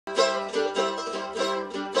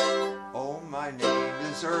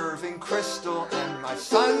crystal, and my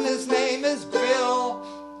son, his name is Bill.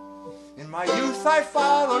 In my youth I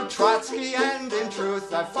followed Trotsky, and in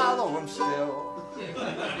truth I follow him still.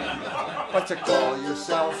 But to call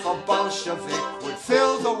yourself a Bolshevik would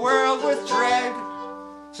fill the world with dread.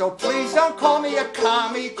 So please don't call me a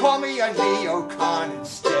commie, call me a NeoCon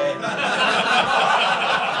instead.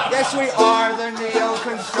 Yes, we are the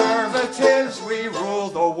neoconservatives, we rule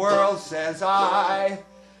the world, says I.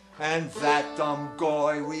 And that dumb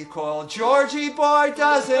goy we call Georgie Boy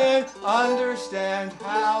doesn't understand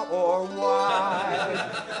how or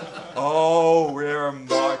why. Oh, we're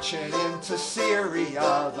marching into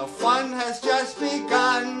Syria, the fun has just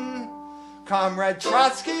begun. Comrade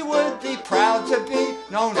Trotsky would be proud to be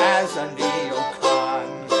known as a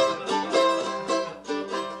neocon.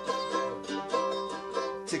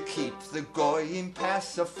 To keep the goyim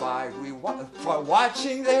pacified, for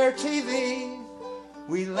watching their TV,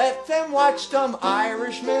 we let them watch dumb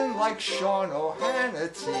Irishmen like Sean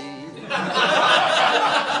O'Hannity.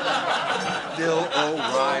 Bill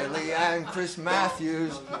O'Reilly and Chris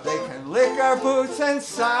Matthews, they can lick our boots and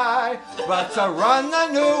sigh, but to run the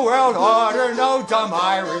New World Order, no dumb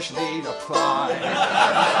Irish need apply.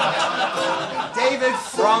 David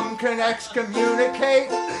Frum can excommunicate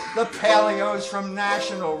the paleos from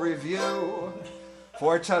National Review.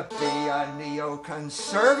 For to be a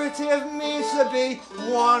neoconservative means to be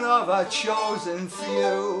one of a chosen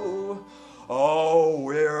few. Oh,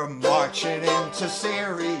 we're marching into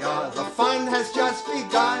Syria, the fun has just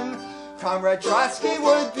begun. Comrade Trotsky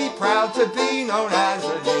would be proud to be known as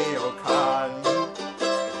a neocon.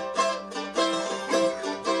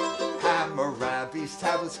 Hammurabi's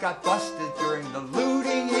tablets got busted during the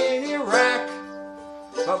looting in Iraq.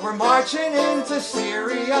 But we're marching into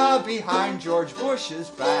Syria behind George Bush's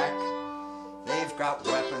back. They've got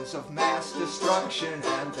weapons of mass destruction,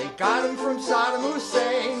 and they got them from Saddam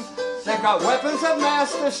Hussein. They've got weapons of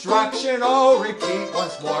mass destruction, oh, repeat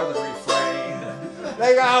once more the refrain.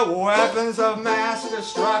 They got weapons of mass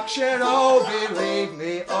destruction, oh, believe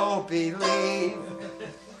me, oh, believe.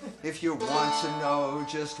 If you want to know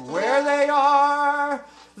just where they are,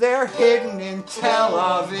 they're hidden in Tel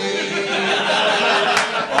Aviv.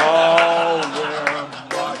 Oh, we're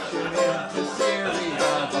marching into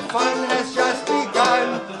Syria, the fun has just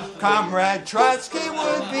begun. Comrade Trotsky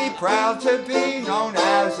would be proud to be known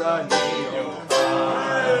as a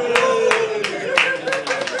neocon.